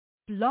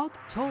Blog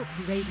Talk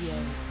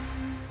Radio.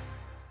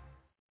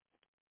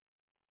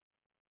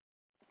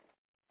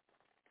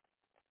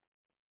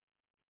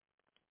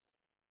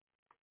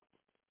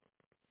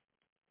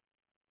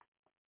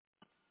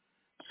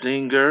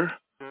 Singer,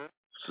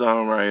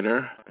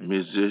 songwriter,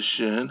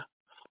 musician,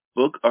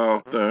 book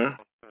author,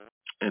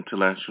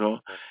 intellectual,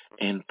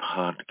 and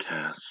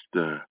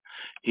podcaster.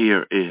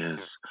 Here is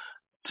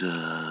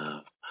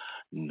Dove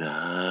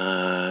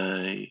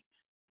Night.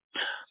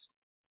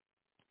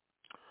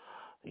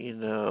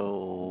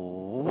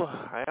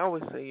 I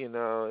always say,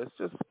 it's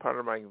just part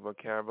of my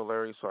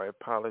vocabulary, so I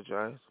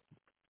apologize.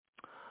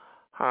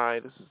 Hi,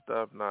 this is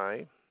Dove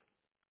Night.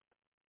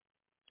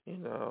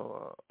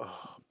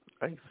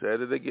 I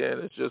said it again.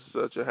 It's just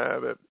such a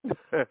habit.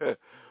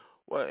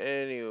 Well,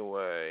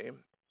 anyway,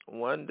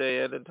 one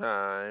day at a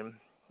time,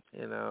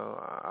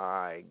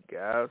 I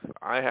guess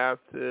I have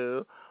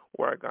to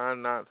work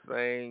on not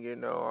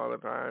saying, all the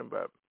time,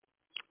 but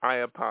I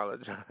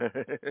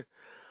apologize.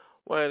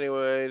 Well,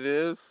 anyway,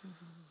 this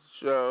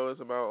show is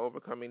about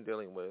overcoming,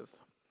 dealing with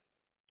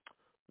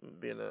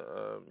being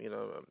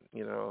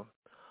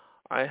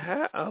I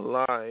had a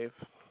life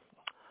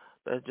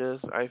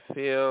that I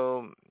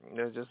feel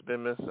there's just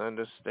been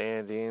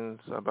misunderstandings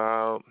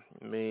about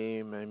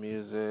me, my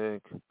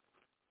music.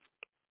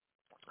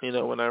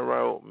 When I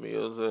wrote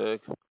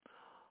music,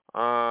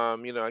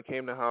 I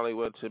came to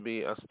Hollywood to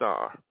be a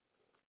star.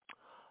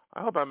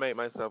 I hope I made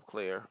myself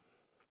clear.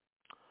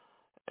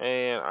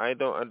 And I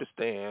don't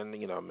understand,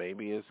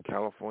 maybe it's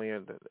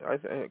California.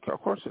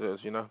 Of course it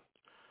is,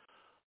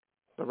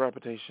 The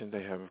reputation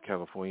they have of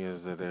California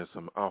is that there's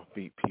some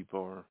offbeat people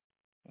or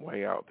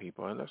way out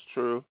people, and that's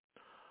true.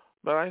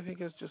 But I think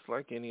it's just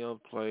like any other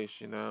place,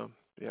 You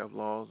have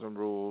laws and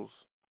rules.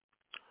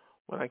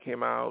 When I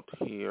came out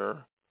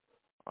here,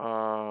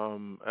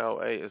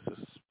 L.A. is a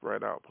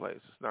spread out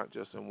place. It's not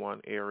just in one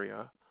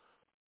area.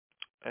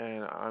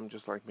 And I'm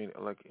just like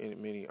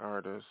many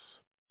artists.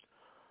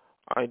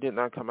 I did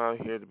not come out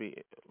here to be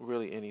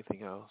really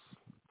anything else.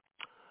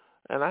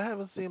 And I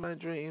haven't seen my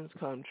dreams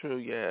come true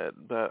yet,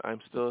 but I'm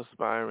still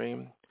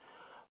aspiring.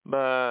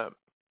 But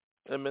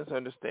the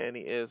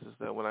misunderstanding is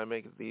that when I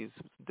make these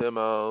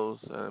demos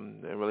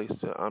and release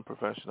to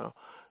unprofessional,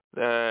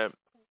 that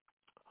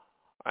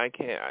I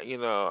can't,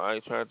 I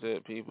attract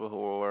people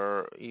who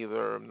are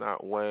either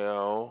not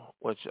well,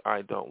 which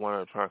I don't want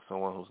to attract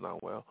someone who's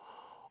not well,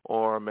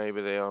 or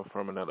maybe they are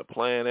from another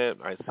planet.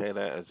 I say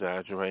that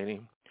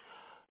exaggerating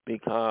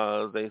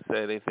because they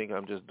say they think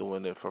I'm just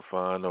doing it for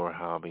fun or a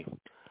hobby.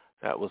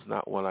 That was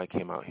not what I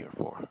came out here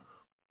for.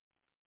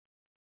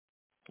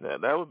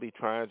 That would be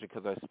tragic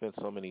because I spent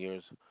so many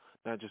years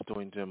not just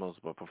doing demos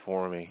but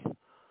performing.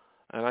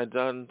 And I've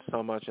done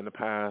so much in the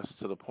past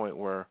to the point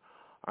where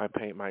I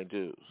paid my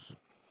dues.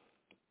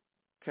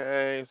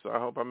 Okay, so I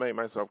hope I made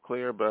myself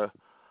clear, but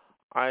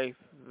I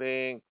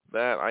think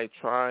that I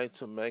try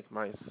to make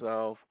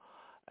myself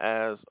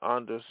as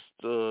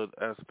understood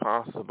as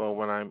possible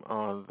when I'm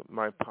on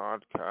my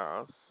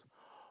podcast.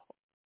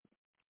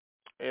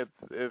 If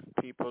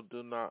people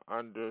do not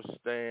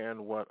understand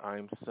what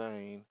I'm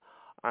saying,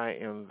 I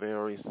am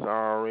very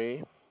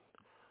sorry.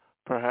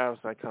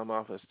 Perhaps I come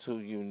off as too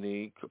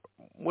unique,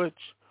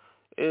 which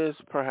is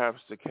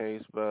perhaps the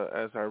case, but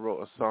as I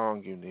wrote a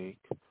song,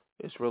 Unique,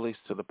 it's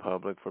released to the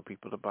public for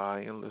people to buy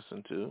and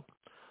listen to.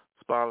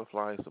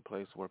 Spotify is a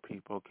place where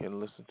people can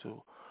listen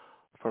to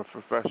for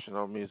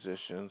professional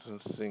musicians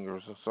and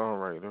singers and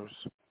songwriters.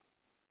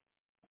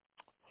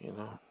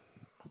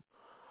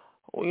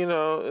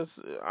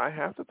 I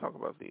have to talk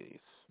about these.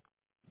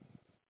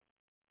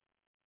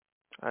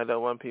 I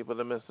don't want people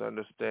to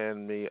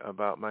misunderstand me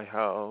about my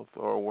health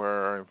or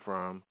where I'm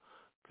from,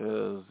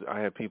 because I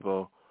have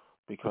people,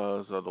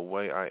 because of the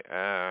way I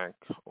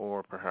act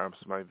or perhaps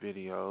my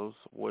videos,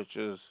 which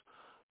is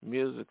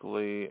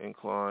musically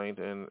inclined,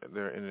 and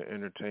they're in the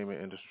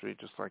entertainment industry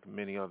just like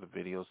many other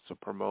videos to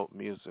promote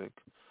music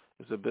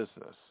is a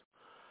business.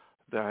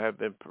 That have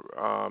been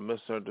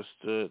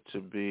misunderstood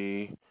to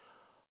be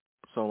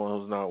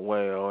someone who's not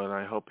well, and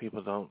I hope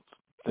people don't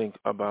think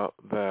about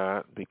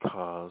that,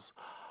 because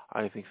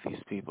I think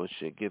these people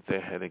should get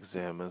their head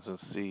examined and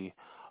see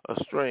a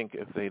strength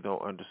if they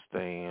don't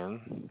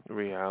understand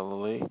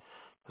reality,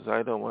 because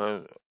I don't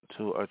want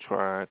to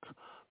attract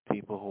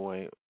people who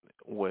ain't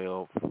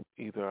well.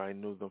 Either I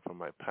knew them from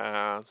my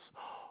past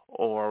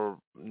or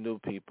new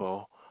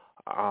people.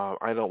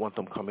 I don't want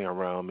them coming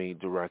around me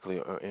directly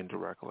or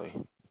indirectly,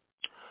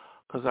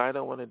 because I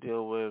don't want to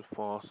deal with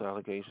false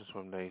allegations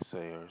from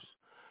naysayers.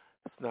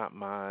 It's not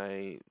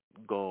my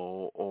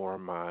goal or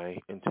my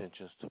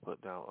intentions to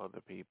put down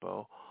other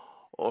people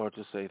or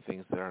to say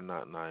things that are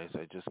not nice.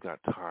 I just got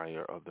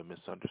tired of the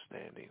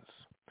misunderstandings.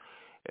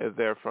 If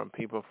they're from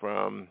people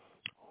from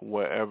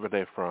wherever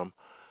they're from,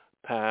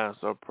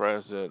 past or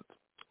present,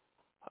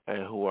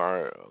 and who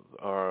are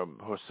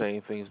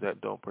saying things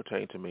that don't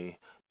pertain to me,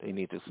 they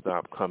need to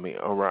stop coming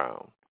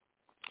around.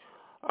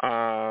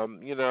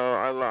 I'm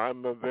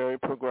a very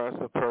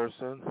progressive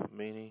person,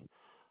 meaning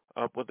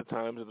up with the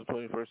times of the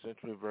 21st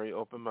century, very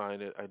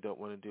open-minded. I don't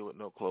want to deal with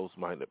no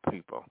closed-minded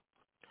people.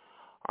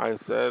 I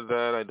said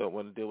that I don't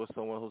want to deal with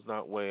someone who's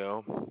not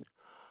well.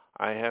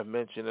 I have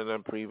mentioned in a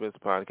previous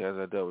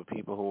podcast I dealt with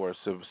people who are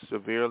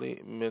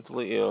severely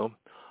mentally ill,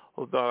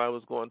 who thought I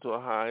was going to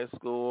a high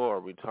school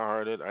or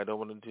retarded. I don't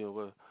want to deal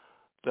with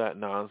that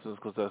nonsense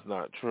because that's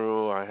not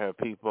true. I have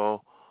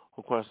people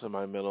who question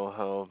my mental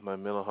health. My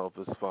mental health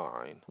is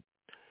fine.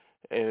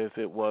 If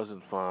it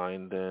wasn't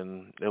fine,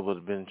 then it would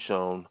have been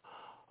shown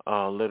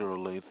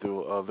literally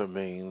through other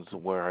means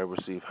where I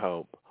receive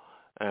help.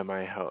 And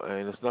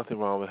there's nothing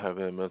wrong with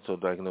having a mental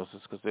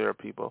diagnosis because there are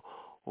people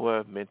who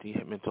have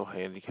mental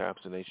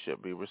handicaps and they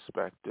should be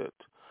respected.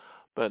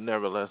 But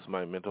nevertheless,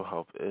 my mental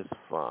health is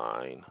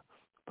fine,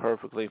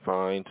 perfectly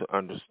fine to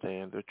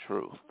understand the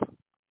truth.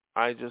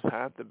 I just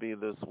have to be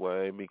this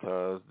way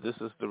because this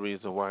is the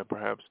reason why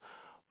perhaps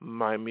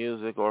my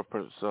music or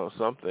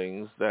some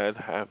things that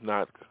have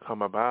not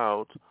come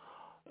about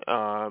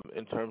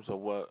in terms of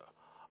what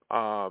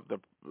the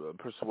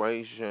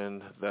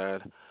persuasion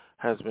that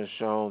has been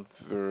shown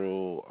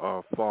through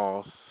uh,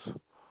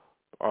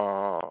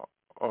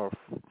 or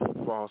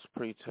false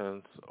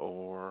pretense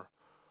or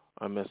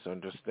a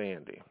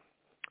misunderstanding.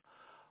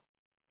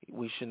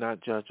 We should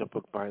not judge a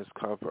book by its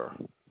cover.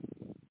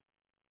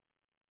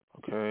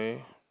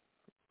 Okay?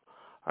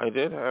 I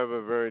did have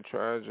a very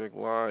tragic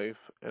life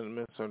and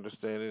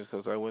misunderstandings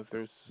because I went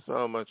through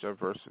so much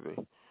adversity.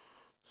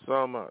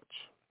 So much.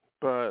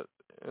 But,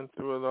 and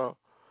through it all,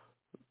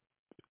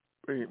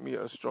 made me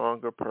a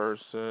stronger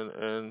person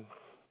and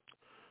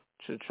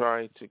to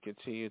try to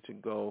continue to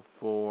go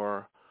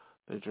for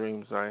the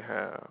dreams I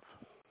have.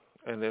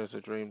 And there's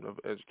a dream of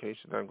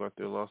education that I'm going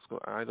through law school.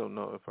 I don't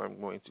know if I'm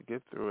going to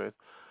get through it.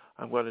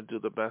 I'm going to do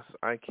the best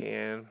I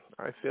can.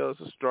 I feel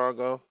it's a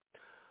struggle.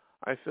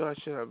 I feel I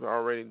should have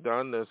already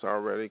done this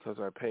already because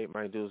I paid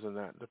my dues in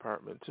that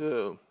department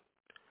too.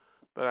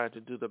 But I have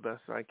to do the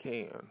best I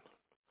can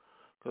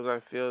because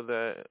I feel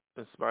that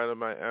in spite of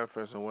my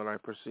efforts and what I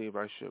perceive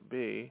I should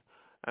be,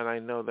 and I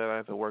know that I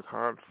have to work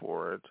hard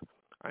for it,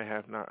 I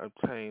have not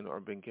obtained or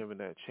been given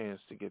that chance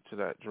to get to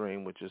that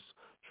dream, which is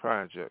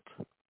tragic.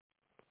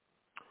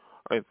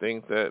 I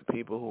think that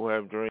people who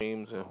have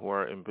dreams and who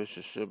are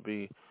ambitious should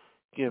be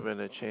given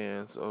a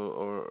chance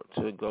or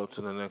to go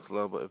to the next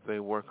level if they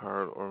work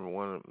hard or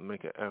want to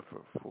make an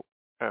effort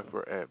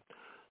at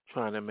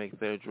trying to make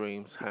their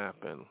dreams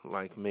happen,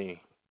 like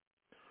me.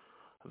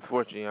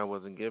 Unfortunately, I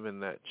wasn't given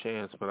that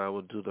chance, but I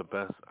will do the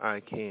best I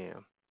can.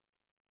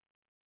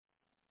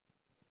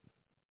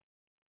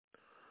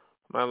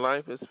 My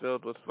life is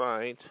filled with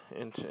fight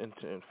and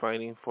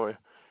fighting for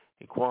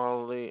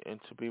equality and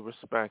to be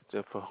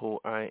respected for who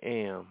I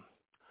am.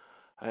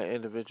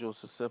 Individuals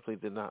who simply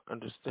did not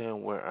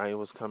understand where I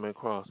was coming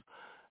across.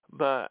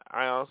 But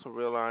I also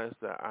realized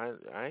that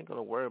I ain't going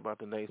to worry about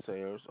the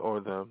naysayers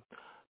or them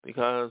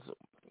because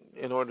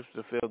in order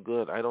to feel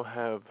good, I don't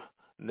have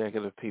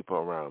negative people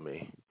around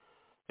me.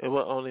 It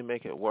will only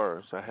make it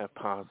worse. I have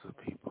positive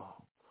people.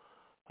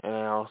 And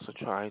I also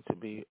try to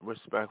be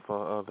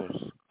respectful of others.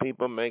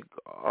 People make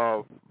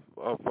false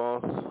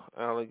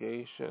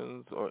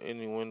allegations or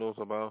innuendos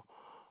about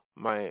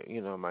my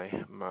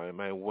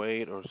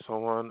weight or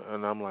so on,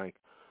 and I'm like,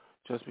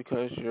 just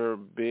because you're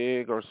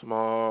big or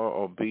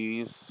small,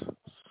 obese,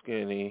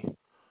 skinny,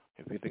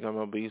 if you think I'm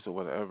obese or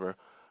whatever,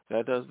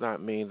 that does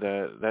not mean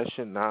that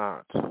should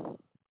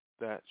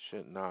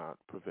not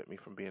prevent me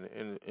from being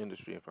in the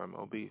industry if I'm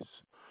obese.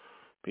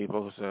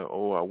 People who say,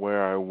 oh,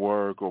 where I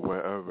work or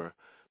wherever,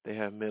 they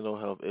have mental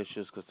health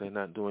issues because they're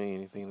not doing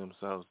anything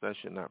themselves. That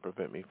should not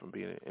prevent me from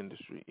being in the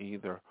industry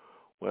either,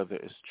 whether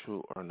it's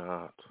true or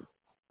not.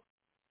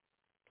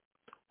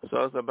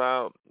 So it's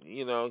about,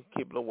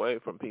 keeping away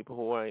from people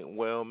who ain't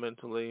well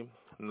mentally,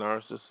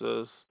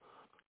 narcissists,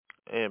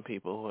 and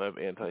people who have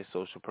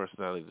antisocial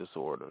personality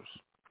disorders.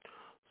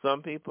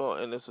 Some people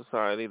in this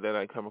society that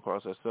I come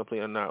across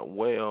are not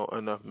well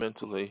enough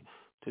mentally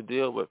to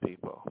deal with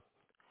people.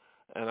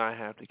 And I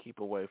have to keep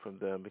away from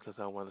them because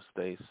I want to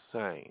stay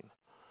sane.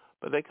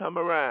 But they come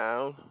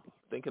around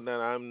thinking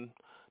that I'm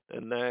the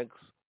next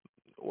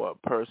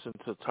person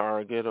to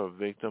target or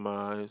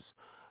victimize,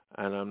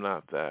 and I'm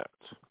not that.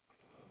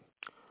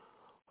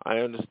 I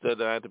understood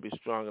that I had to be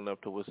strong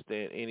enough to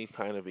withstand any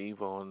kind of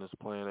evil on this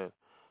planet,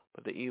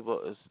 but the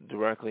evil is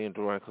directly and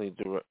indirectly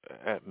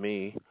at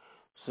me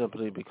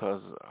simply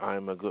because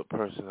I'm a good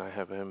person. I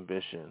have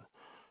ambition,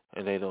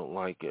 and they don't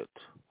like it.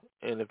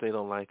 And if they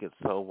don't like it,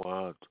 so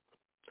what?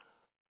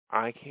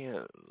 I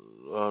can't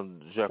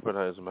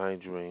jeopardize my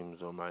dreams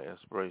or my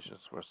aspirations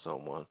for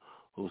someone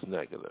who's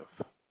negative.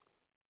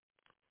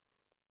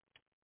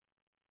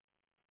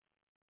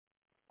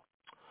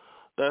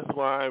 That's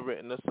why I've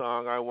written the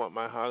song, I Want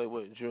My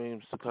Hollywood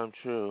Dreams to Come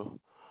True,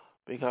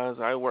 because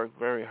I worked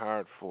very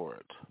hard for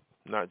it,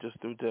 not just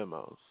through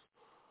demos.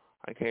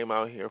 I've been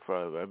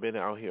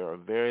out here a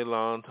very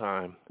long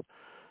time,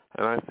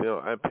 and I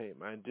feel I paid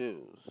my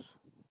dues,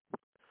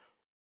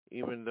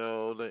 even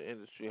though the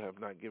industry have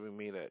not given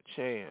me that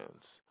chance.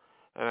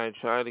 And I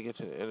tried to get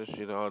to the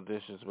industry to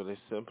auditions, but they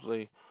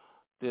simply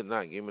did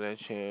not give me that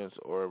chance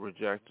or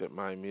rejected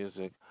my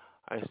music,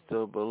 I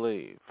still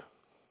believe.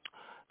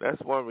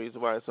 That's one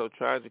reason why it's so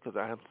tragic, because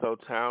I am so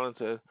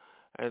talented,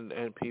 and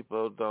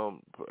people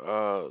don't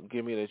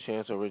give me the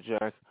chance or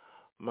reject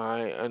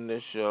my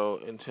initial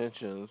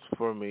intentions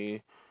for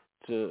me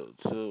to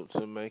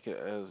make it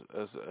as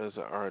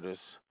an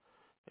artist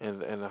in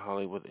the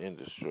Hollywood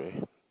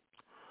industry.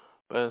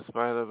 But in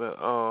spite of it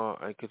all,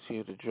 I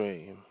continue to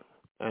dream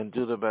and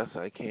do the best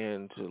I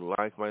can to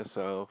like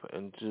myself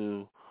and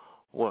do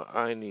what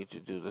I need to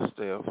do to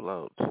stay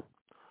afloat.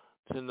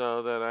 To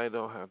know that I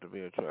don't have to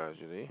be a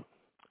tragedy.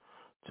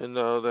 To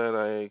know that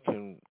I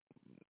can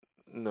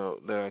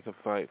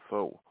fight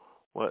for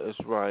what is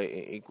right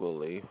and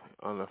equally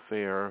on a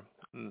fair,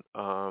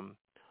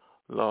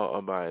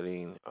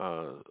 law-abiding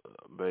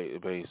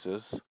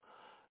basis,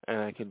 and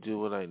I can do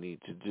what I need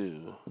to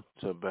do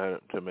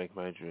to make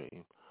my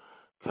dream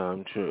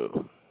come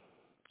true.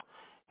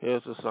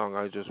 Here's a song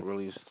I just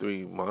released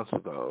 3 months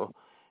ago.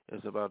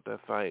 It's about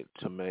that fight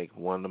to make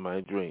one of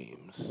my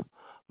dreams,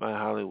 my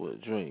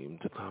Hollywood dream,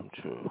 to come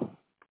true.